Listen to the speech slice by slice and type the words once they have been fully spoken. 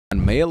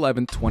May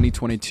 11th,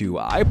 2022,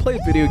 I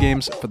played video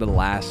games for the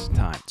last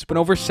time. It's been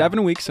over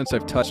 7 weeks since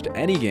I've touched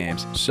any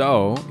games,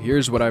 so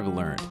here's what I've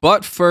learned.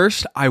 But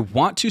first, I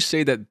want to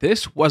say that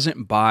this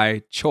wasn't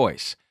by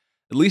choice,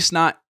 at least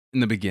not in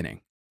the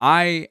beginning.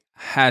 I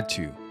had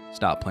to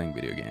stop playing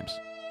video games.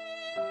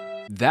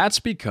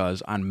 That's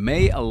because on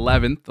May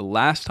 11th, the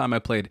last time I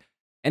played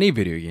any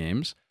video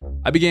games,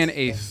 I began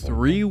a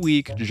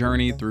 3-week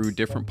journey through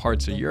different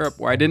parts of Europe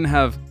where I didn't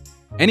have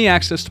any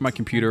access to my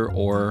computer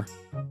or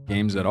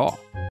games at all.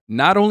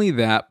 Not only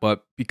that,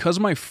 but because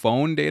my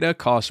phone data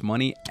costs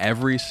money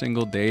every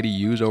single day to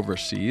use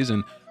overseas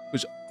and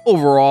was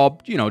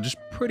overall, just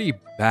pretty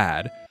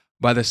bad,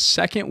 by the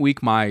second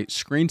week my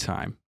screen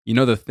time,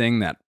 the thing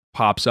that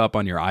pops up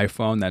on your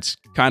iPhone that's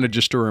kind of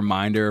just a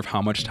reminder of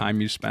how much time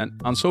you spent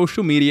on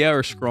social media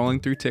or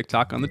scrolling through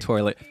TikTok on the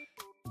toilet,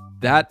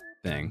 that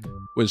thing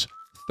was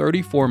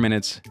 34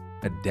 minutes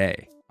a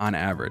day on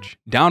average,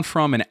 down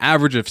from an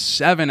average of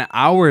 7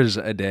 hours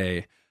a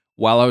day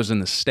while I was in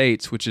the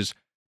States, which is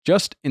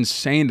just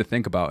insane to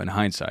think about in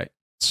hindsight.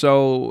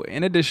 So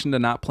in addition to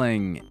not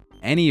playing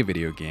any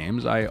video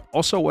games, I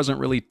also wasn't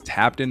really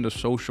tapped into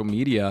social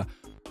media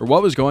or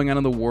what was going on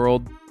in the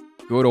world,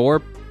 good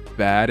or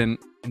bad, and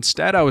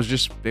instead I was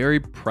just very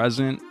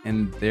present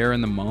and there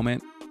in the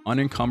moment,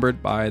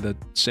 unencumbered by the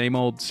same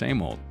old,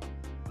 same old.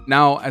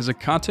 Now, as a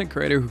content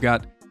creator who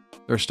got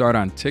their start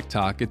on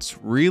TikTok, it's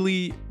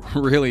really,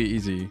 really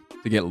easy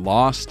to get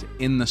lost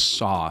in the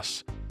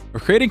sauce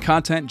of creating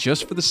content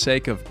just for the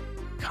sake of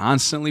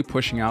constantly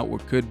pushing out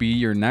what could be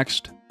your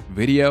next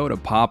video to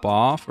pop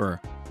off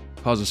or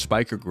cause a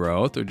spike of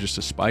growth or just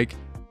a spike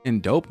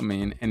in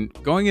dopamine. And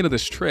going into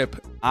this trip,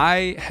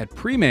 I had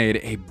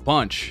pre-made a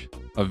bunch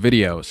of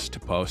videos to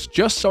post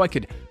just so I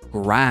could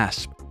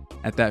grasp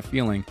at that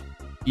feeling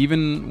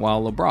even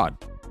while abroad.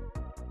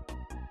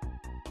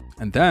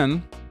 And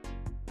then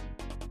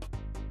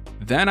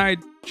I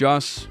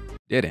just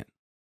didn't.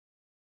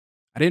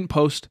 I didn't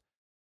post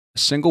a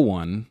single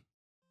one,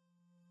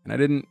 and I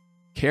didn't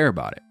care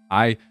about it.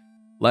 I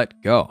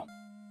let go.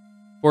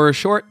 For a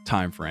short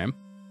time frame,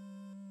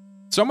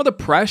 some of the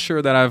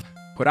pressure that I've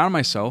put on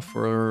myself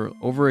for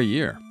over a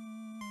year.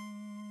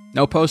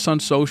 No posts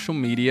on social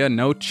media,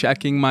 no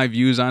checking my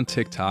views on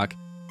TikTok,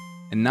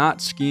 and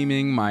not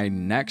scheming my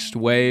next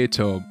way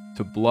to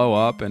blow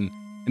up. And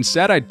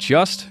instead, I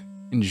just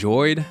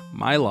enjoyed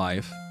my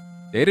life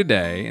day to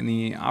day and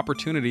the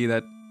opportunity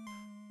that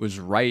was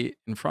right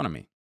in front of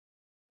me.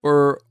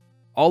 For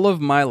all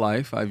of my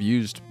life, I've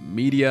used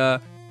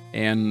media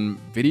and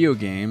video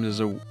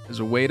games as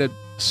a way to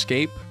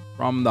escape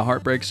from the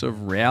heartbreaks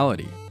of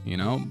reality.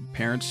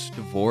 Parents'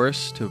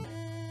 divorce to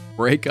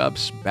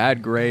breakups,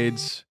 bad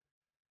grades,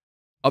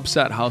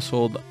 upset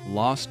household,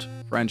 lost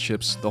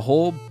friendships, the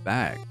whole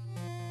bag.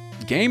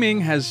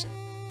 Gaming has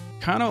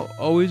kind of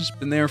always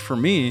been there for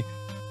me,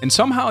 and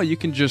somehow you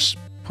can just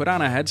put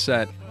on a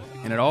headset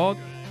and it all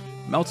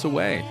melts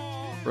away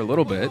for a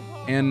little bit.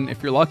 And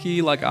if you're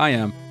lucky like I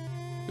am,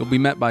 you'll be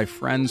met by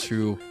friends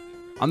who,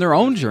 on their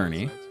own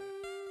journey,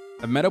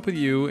 have met up with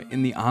you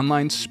in the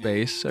online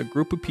space, a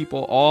group of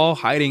people all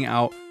hiding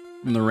out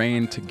from the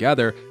rain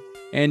together,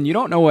 and you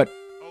don't know what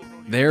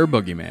their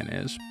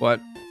boogeyman is,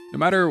 but no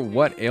matter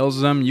what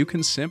ails them, you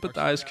can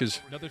sympathize because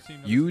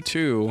you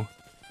too,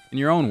 in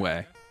your own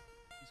way,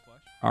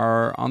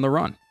 are on the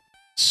run.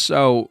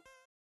 So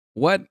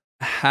what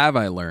have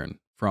I learned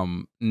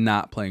from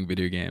not playing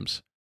video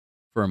games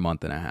for a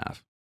month and a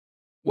half?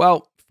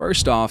 Well,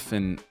 first off,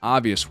 an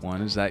obvious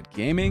one is that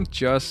gaming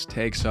just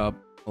takes up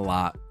a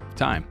lot of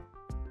time.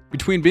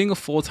 Between being a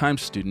full-time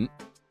student,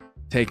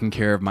 taking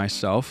care of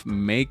myself,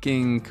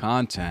 making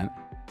content,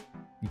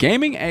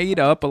 gaming ate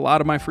up a lot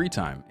of my free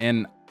time.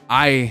 And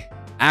I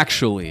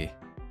actually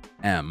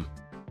am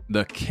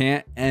the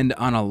can't end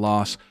on a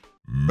loss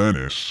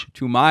menace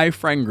to my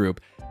friend group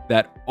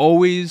that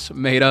always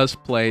made us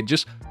play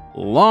just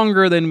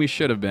longer than we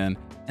should have been.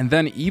 And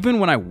then even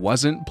when I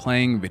wasn't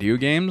playing video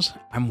games,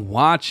 I'm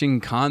watching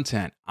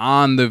content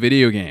on the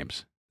video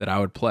games that I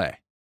would play.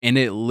 And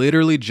it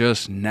literally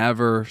just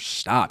never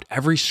stopped.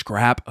 Every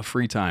scrap of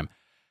free time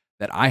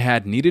that I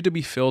had needed to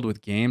be filled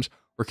with games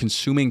or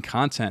consuming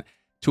content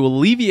to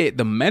alleviate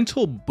the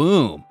mental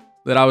boom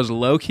that I was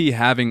low-key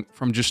having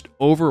from just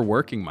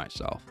overworking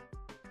myself.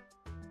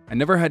 I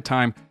never had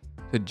time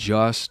to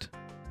just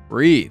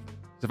breathe.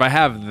 If I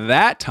have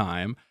that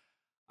time,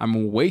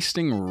 I'm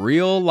wasting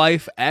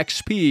real-life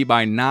XP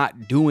by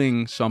not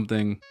doing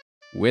something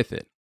with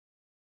it.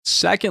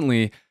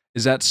 Secondly,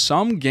 is that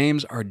some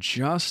games are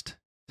just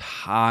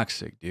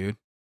toxic, dude.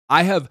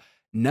 I have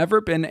never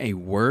been a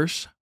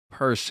worse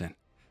person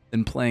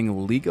than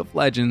playing League of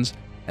Legends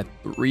at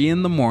 3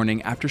 in the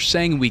morning after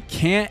saying we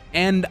can't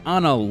end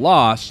on a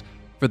loss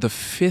for the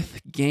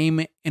 5th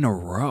game in a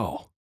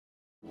row.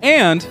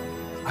 And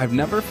I've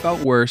never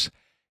felt worse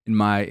in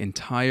my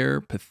entire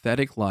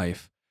pathetic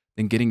life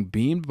than getting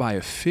beamed by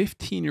a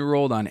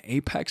 15-year-old on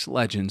Apex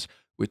Legends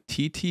with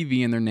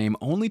TTV in their name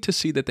only to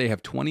see that they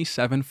have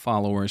 27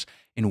 followers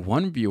and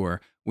one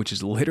viewer, which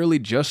is literally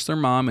just their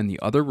mom in the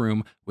other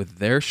room with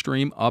their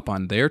stream up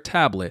on their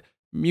tablet,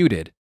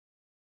 muted.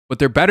 But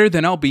they're better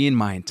than I'll be in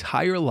my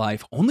entire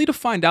life, only to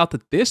find out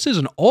that this is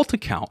an alt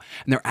account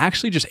and they're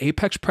actually just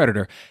Apex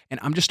Predator, and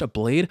I'm just a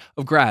blade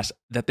of grass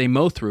that they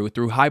mow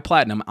through high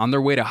platinum on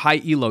their way to high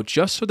elo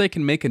just so they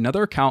can make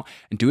another account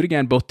and do it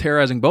again, both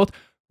terrorizing both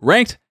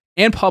ranked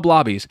and pub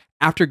lobbies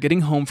after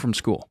getting home from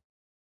school.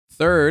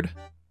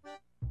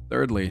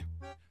 Thirdly,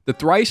 the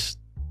thrice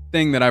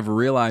thing that I've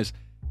realized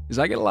is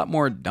I get a lot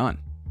more done.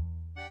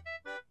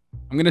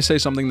 I'm going to say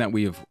something that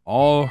we have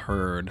all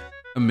heard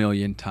a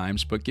million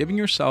times, but giving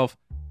yourself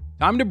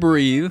time to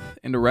breathe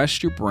and to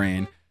rest your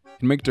brain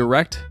can make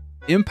direct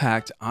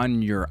impact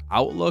on your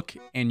outlook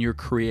and your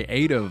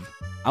creative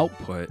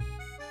output.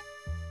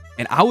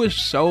 And I was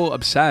so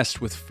obsessed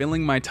with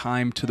filling my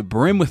time to the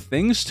brim with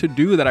things to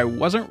do that I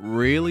wasn't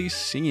really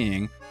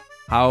seeing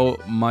how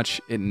much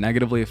it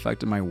negatively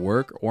affected my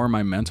work or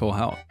my mental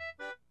health.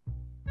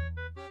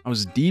 I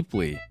was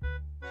deeply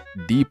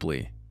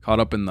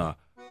caught up in the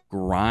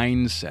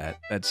grind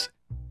set that's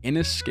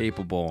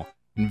inescapable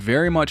and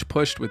very much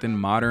pushed within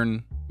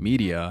modern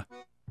media.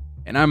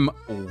 And I'm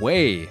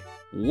way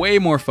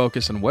more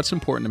focused on what's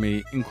important to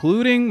me,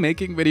 including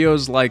making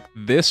videos like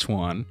this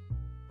one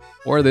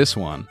or this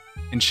one.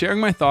 And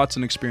sharing my thoughts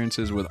and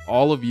experiences with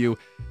all of you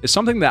is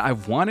something that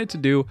I've wanted to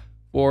do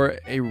for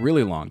a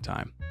really long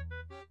time.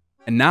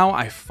 And now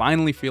I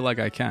finally feel like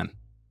I can.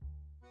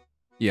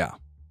 Yeah.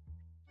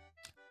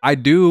 I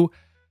do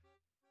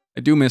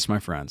miss my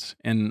friends,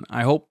 and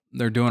I hope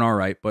they're doing all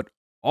right, but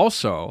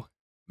also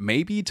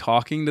maybe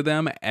talking to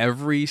them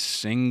every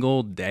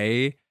single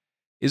day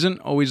isn't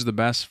always the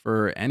best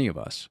for any of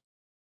us.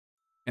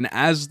 And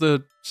as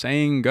the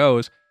saying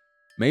goes,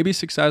 maybe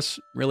success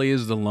really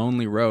is the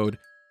lonely road,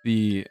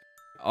 the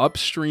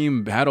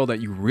upstream battle that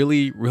you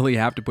really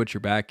have to put your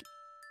back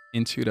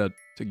into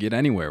to get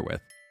anywhere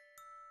with.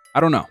 I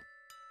don't know.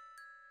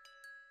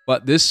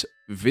 But this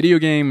video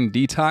game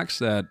detox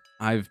that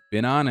I've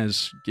been on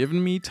has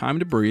given me time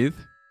to breathe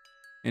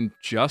and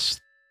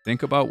just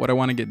think about what I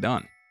want to get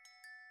done.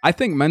 I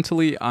think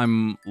mentally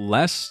I'm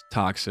less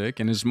toxic,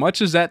 and as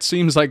much as that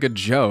seems like a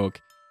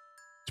joke,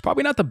 it's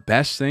probably not the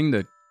best thing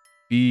to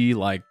be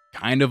like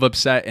kind of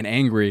upset and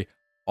angry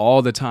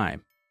all the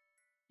time,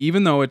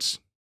 even though it's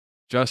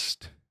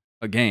just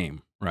a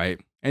game, right?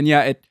 And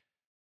yeah, it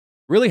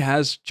really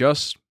has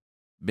just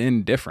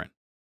been different.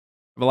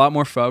 I have a lot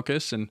more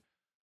focus and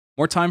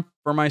more time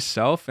for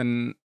myself,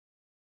 and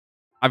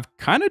I've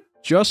kind of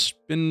just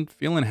been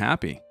feeling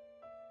happy.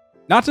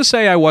 Not to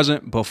say I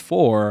wasn't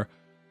before,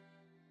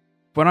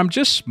 but I'm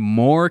just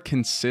more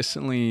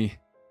consistently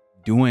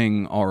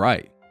doing all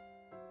right,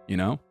 you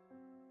know?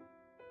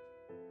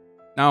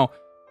 Now,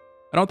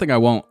 I don't think I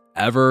won't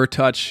ever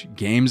touch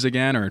games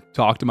again or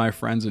talk to my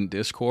friends in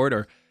Discord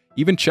or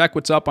even check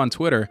what's up on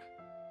Twitter,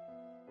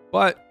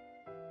 but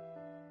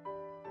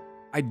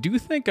I do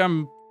think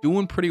I'm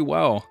doing pretty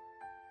well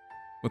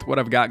with what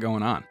I've got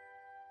going on.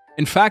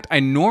 In fact, I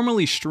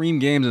normally stream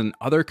games and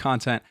other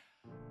content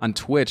on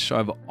Twitch, so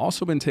I've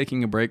also been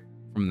taking a break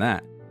from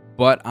that.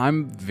 But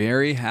I'm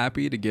very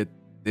happy to get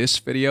this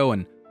video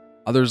and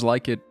others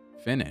like it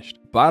finished.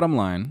 Bottom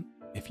line,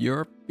 if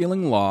you're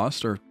feeling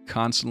lost or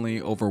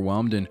constantly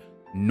overwhelmed and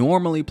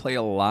normally play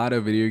a lot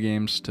of video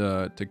games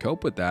to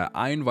cope with that,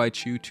 I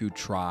invite you to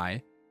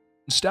try,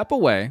 step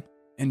away,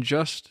 and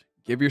just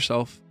give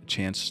yourself a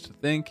chance to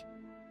think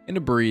and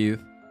to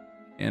breathe,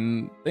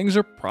 and things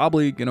are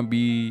probably gonna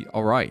be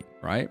all right,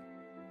 right?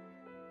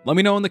 Let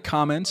me know in the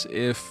comments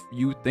if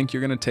you think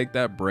you're going to take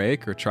that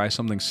break or try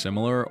something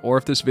similar, or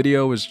if this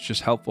video was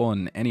just helpful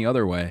in any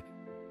other way.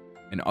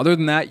 And other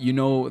than that, you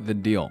know the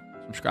deal.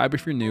 Subscribe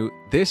if you're new.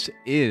 This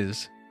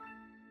is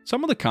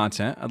some of the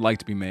content I'd like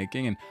to be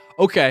making, and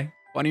okay,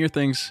 funnier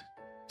things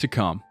to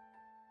come.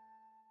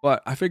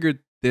 But I figured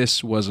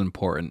this was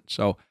important,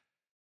 so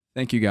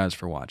thank you guys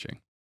for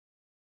watching.